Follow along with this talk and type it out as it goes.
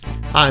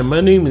Hi,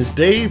 my name is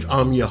Dave.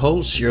 I'm your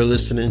host. You're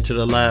listening to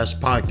The Last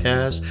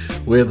Podcast,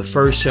 where the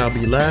first shall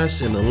be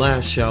last and the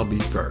last shall be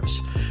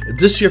first. If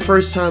this is your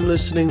first time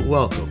listening,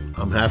 welcome.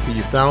 I'm happy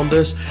you found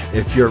us.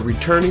 If you're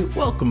returning,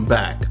 welcome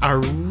back. I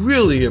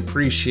really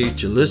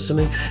appreciate you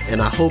listening, and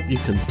I hope you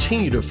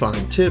continue to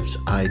find tips,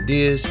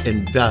 ideas,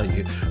 and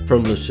value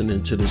from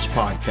listening to this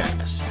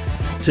podcast.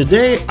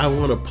 Today, I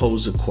want to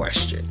pose a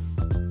question.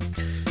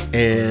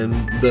 And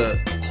the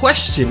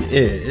question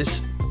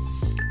is,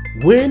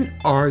 when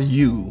are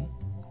you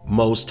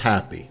most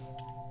happy?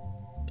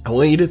 I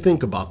want you to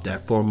think about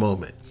that for a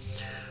moment.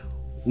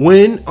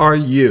 When are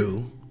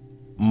you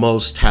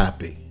most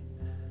happy?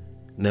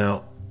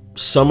 Now,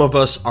 some of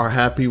us are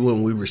happy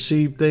when we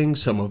receive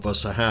things. Some of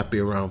us are happy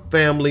around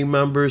family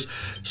members.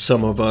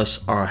 Some of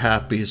us are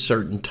happy at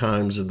certain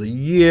times of the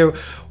year.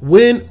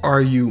 When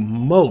are you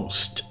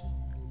most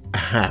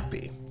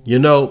happy? You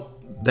know,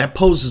 that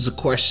poses a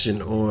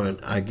question on,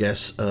 I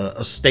guess,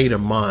 a state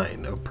of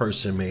mind a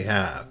person may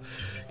have.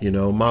 You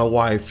know, my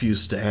wife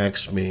used to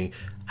ask me,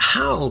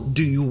 how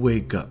do you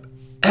wake up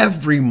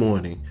every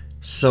morning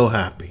so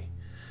happy?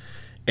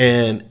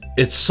 And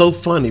it's so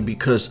funny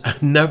because I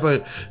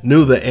never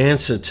knew the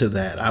answer to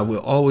that. I would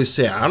always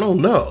say, I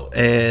don't know.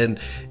 And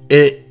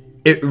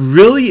it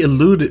really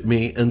eluded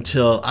me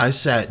until I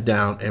sat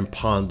down and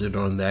pondered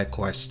on that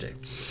question.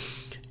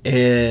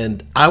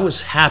 And I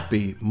was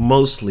happy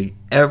mostly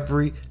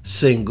every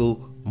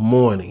single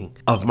morning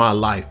of my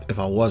life if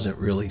I wasn't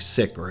really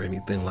sick or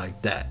anything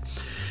like that.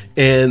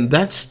 And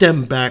that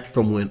stemmed back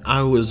from when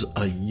I was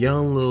a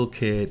young little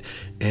kid,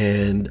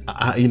 and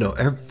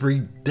every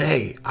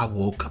day I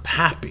woke up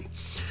happy.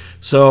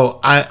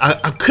 So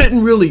I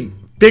couldn't really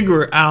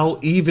figure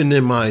out, even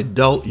in my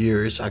adult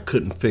years, I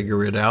couldn't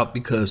figure it out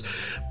because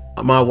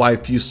my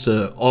wife used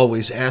to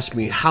always ask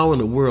me, how in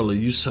the world are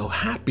you so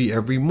happy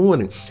every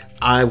morning?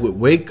 I would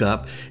wake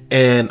up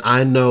and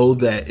I know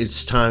that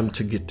it's time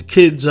to get the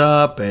kids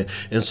up and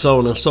so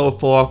on and so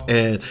forth.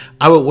 And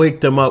I would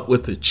wake them up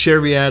with a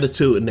cheery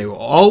attitude, and they were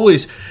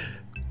always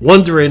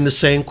wondering the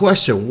same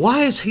question.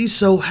 Why is he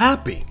so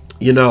happy?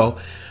 You know,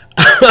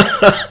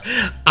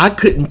 I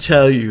couldn't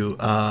tell you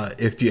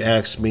if you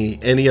asked me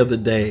any other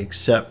day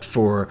except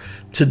for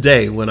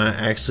today when I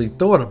actually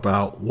thought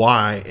about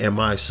why am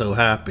I so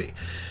happy?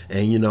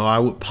 And, I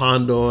would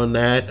ponder on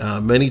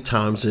that many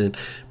times,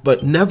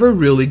 but never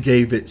really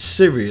gave it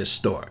serious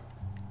thought.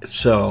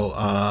 So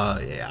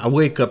I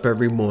wake up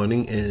every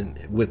morning and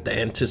with the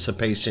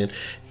anticipation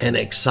and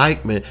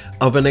excitement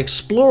of an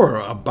explorer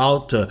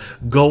about to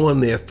go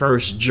on their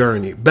first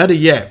journey. Better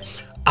yet,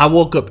 I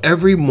woke up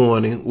every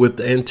morning with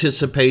the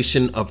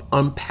anticipation of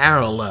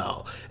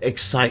unparalleled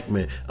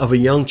excitement of a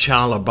young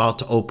child about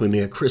to open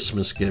their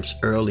Christmas gifts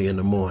early in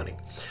the morning.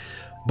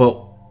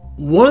 But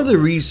one of the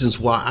reasons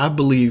why I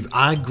believe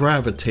I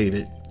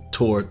gravitated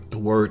toward the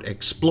word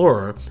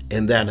explorer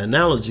in that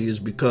analogy is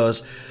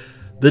because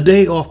the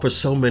day offers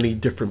so many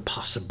different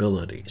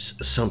possibilities,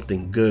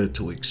 something good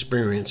to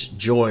experience,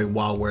 joy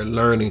while we're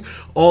learning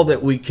all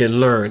that we can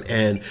learn,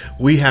 and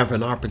we have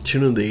an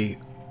opportunity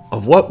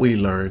of what we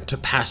learn to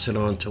pass it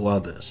on to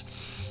others.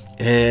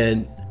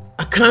 And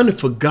I kind of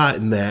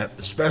forgotten that,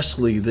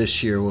 especially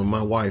this year when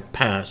my wife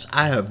passed.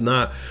 I have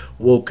not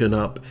woken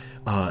up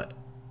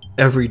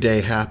every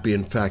day happy.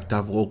 In fact,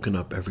 I've woken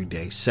up every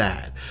day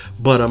sad.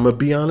 But I'm going to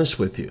be honest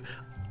with you.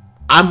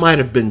 I might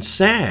have been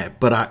sad,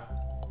 but I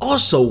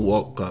also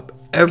woke up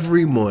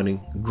every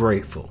morning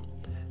grateful.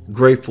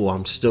 Grateful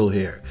I'm still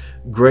here.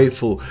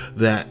 Grateful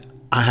that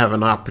I have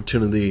an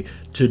opportunity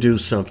to do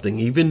something,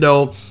 even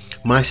though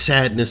my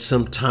sadness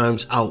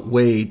sometimes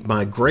outweighed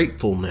my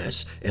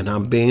gratefulness, and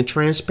I'm being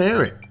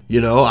transparent.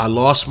 I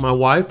lost my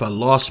wife, I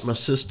lost my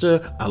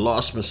sister, I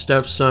lost my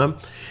stepson,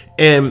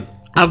 and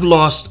I've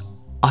lost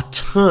a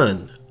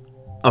ton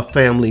of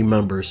family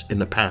members in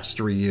the past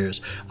 3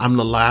 years. I'm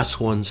the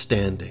last one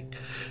standing.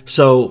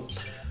 So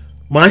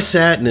my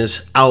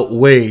sadness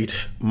outweighed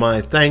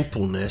my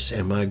thankfulness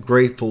and my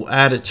grateful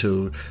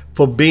attitude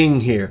for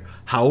being here.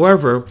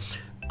 However,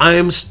 I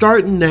am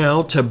starting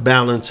now to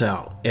balance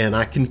out, and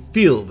I can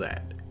feel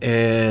that.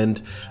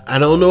 And I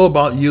don't know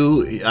about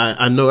you.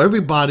 I know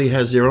everybody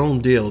has their own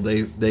deal.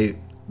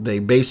 They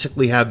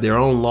basically have their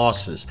own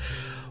losses.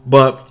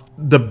 But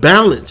the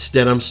balance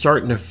that I'm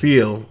starting to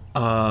feel,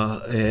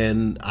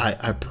 and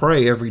I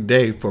pray every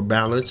day for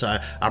balance.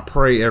 I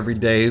pray every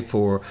day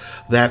for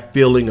that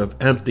feeling of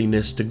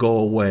emptiness to go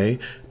away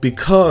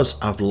because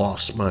I've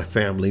lost my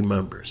family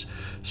members.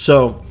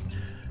 So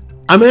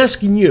I'm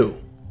asking you,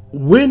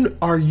 when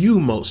are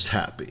you most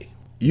happy?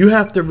 You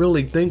have to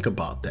really think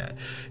about that.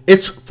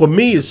 For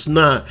me, it's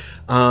not,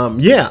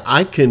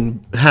 I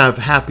can have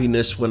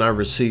happiness when I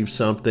receive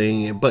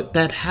something, but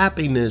that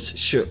happiness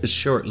is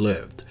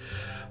short-lived.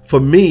 For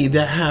me,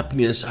 that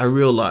happiness, I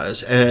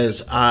realized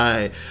as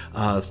I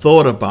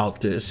thought about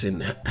this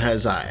and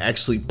as I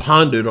actually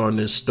pondered on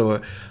this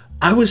story,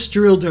 I was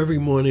thrilled every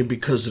morning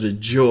because of the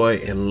joy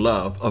and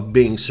love of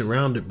being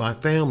surrounded by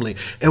family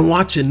and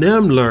watching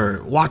them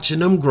learn, watching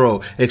them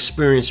grow,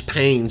 experience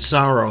pain,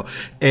 sorrow,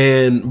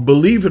 and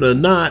believe it or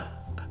not,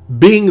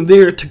 being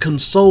there to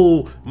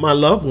console my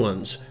loved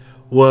ones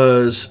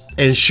was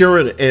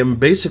ensuring them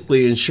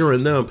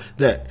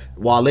that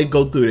while they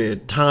go through their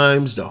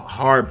times,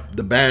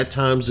 the bad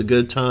times, the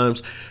good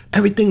times,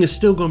 everything is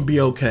still going to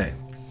be okay.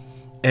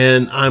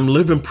 And I'm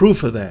living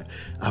proof of that.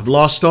 I've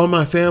lost all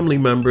my family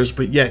members,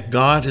 but yet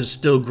God has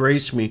still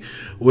graced me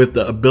with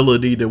the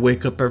ability to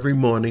wake up every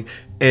morning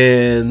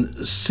and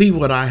see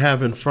what I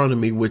have in front of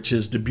me, which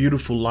is the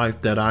beautiful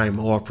life that I am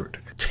offered.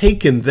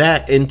 Taking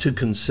that into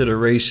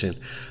consideration,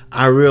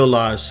 I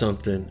realized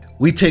something.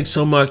 We take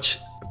so much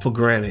for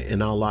granted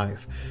in our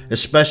life,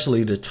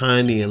 especially the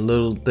tiny and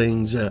little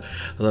things,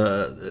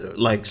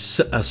 like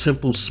a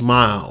simple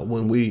smile.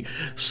 When we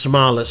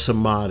smile at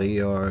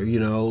somebody, or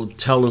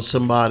telling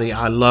somebody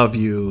I love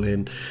you.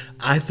 And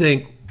I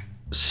think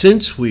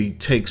since we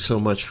take so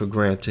much for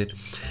granted,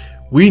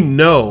 we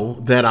know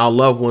that our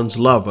loved ones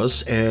love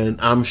us, and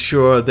I'm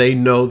sure they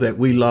know that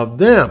we love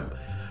them.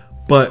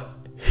 But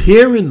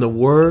hearing the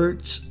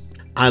words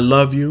I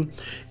love you,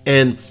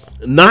 and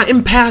not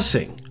in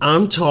passing,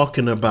 I'm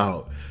talking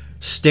about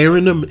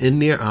staring them in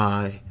their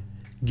eye,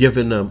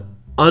 giving them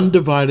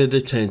undivided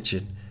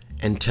attention,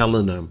 and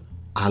telling them,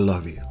 I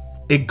love you.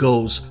 It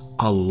goes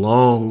a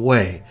long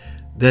way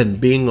than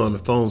being on the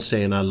phone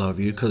saying, I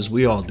love you, because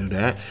we all do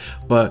that.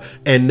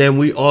 And then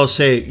we all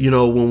say,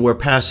 when we're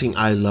passing,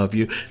 I love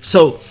you.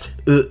 So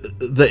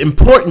the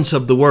importance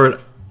of the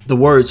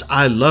words,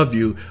 I love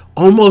you,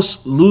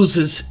 almost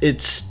loses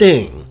its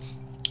sting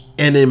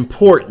and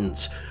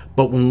importance.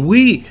 But when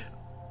we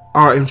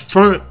are in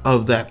front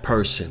of that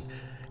person,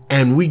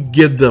 and we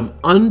give them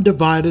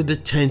undivided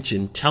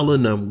attention,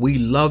 telling them we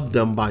love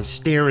them by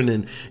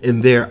staring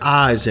in their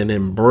eyes and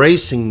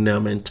embracing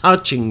them and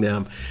touching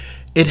them,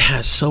 it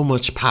has so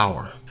much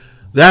power.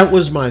 That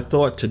was my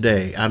thought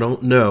today. I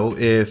don't know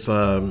if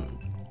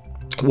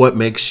what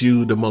makes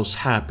you the most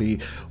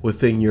happy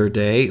within your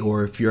day,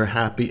 or if you're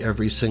happy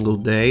every single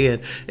day.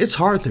 And it's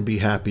hard to be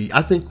happy.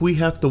 I think we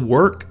have to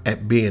work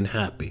at being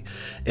happy.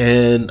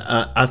 And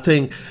I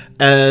think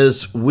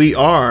as we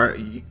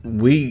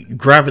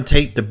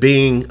gravitate to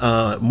being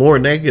more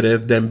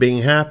negative than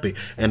being happy.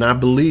 And I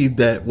believe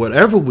that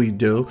whatever we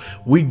do,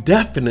 we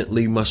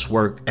definitely must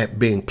work at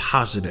being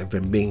positive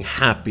and being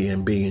happy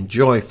and being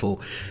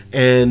joyful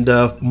and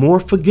more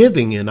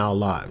forgiving in our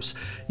lives.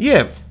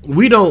 Yeah,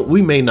 we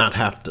may not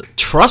have to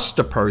trust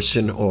a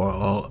person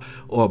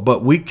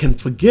but we can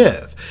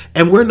forgive.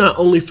 And we're not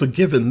only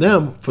forgiving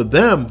them for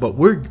them, but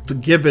we're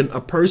forgiving a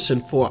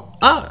person for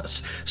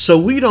us. So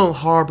we don't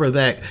harbor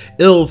that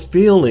ill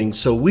feeling.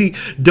 So we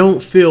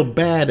don't feel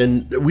bad,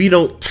 and we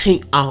don't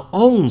taint our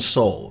own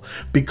soul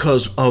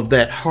because of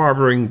that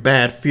harboring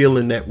bad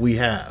feeling that we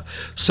have.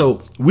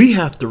 So we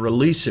have to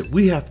release it.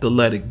 We have to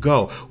let it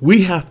go.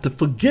 We have to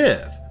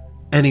forgive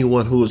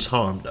anyone who has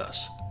harmed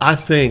us. I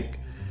think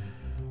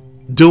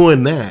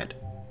doing that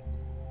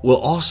will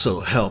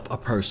also help a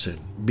person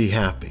be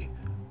happy.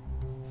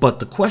 But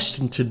the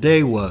question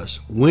today was,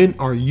 when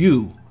are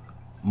you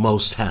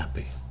most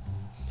happy?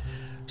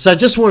 So I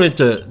just wanted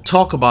to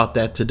talk about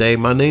that today.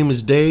 My name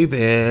is Dave,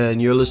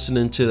 and you're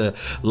listening to the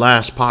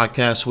last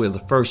podcast where the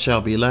first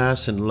shall be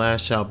last and the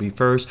last shall be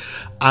first.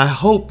 I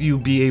hope you'll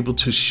be able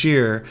to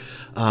share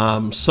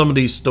some of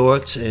these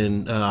thoughts,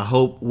 and I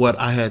hope what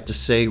I had to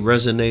say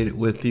resonated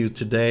with you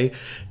today.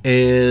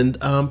 And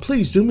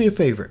please do me a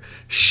favor.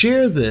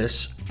 Share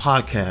this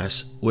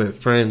podcast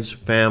with friends,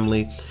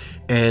 family,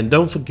 and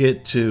don't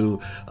forget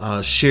to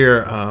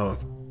share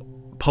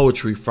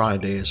Poetry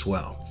Friday as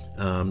well.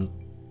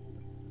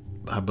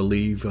 I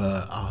believe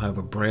I'll have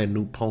a brand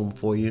new poem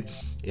for you.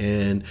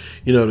 And,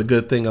 the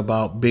good thing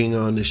about being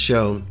on the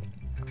show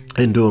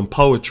and doing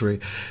poetry,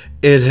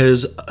 it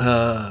has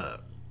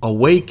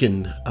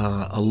awakened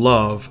a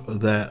love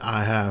that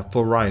I have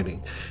for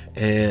writing.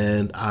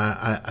 And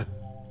I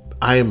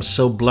am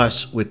so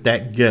blessed with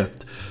that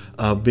gift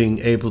of being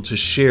able to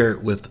share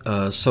it with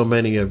so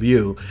many of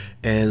you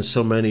and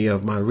so many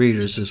of my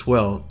readers as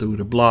well through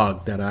the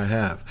blog that I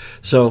have.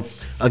 So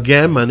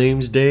again, my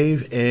name's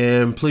Dave,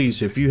 and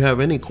please, if you have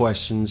any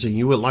questions and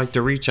you would like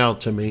to reach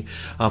out to me,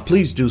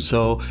 please do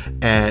so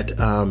at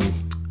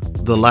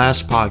the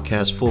last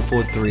podcast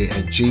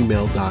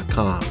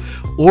 443@gmail.com,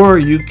 or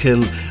you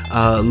can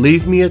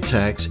leave me a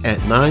text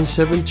at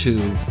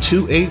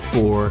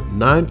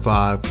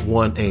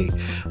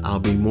 972-284-9518. I'll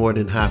be more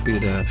than happy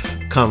to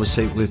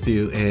conversate with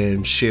you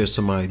and share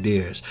some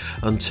ideas.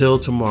 Until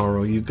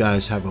tomorrow, you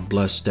guys have a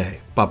blessed day.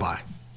 Bye-bye.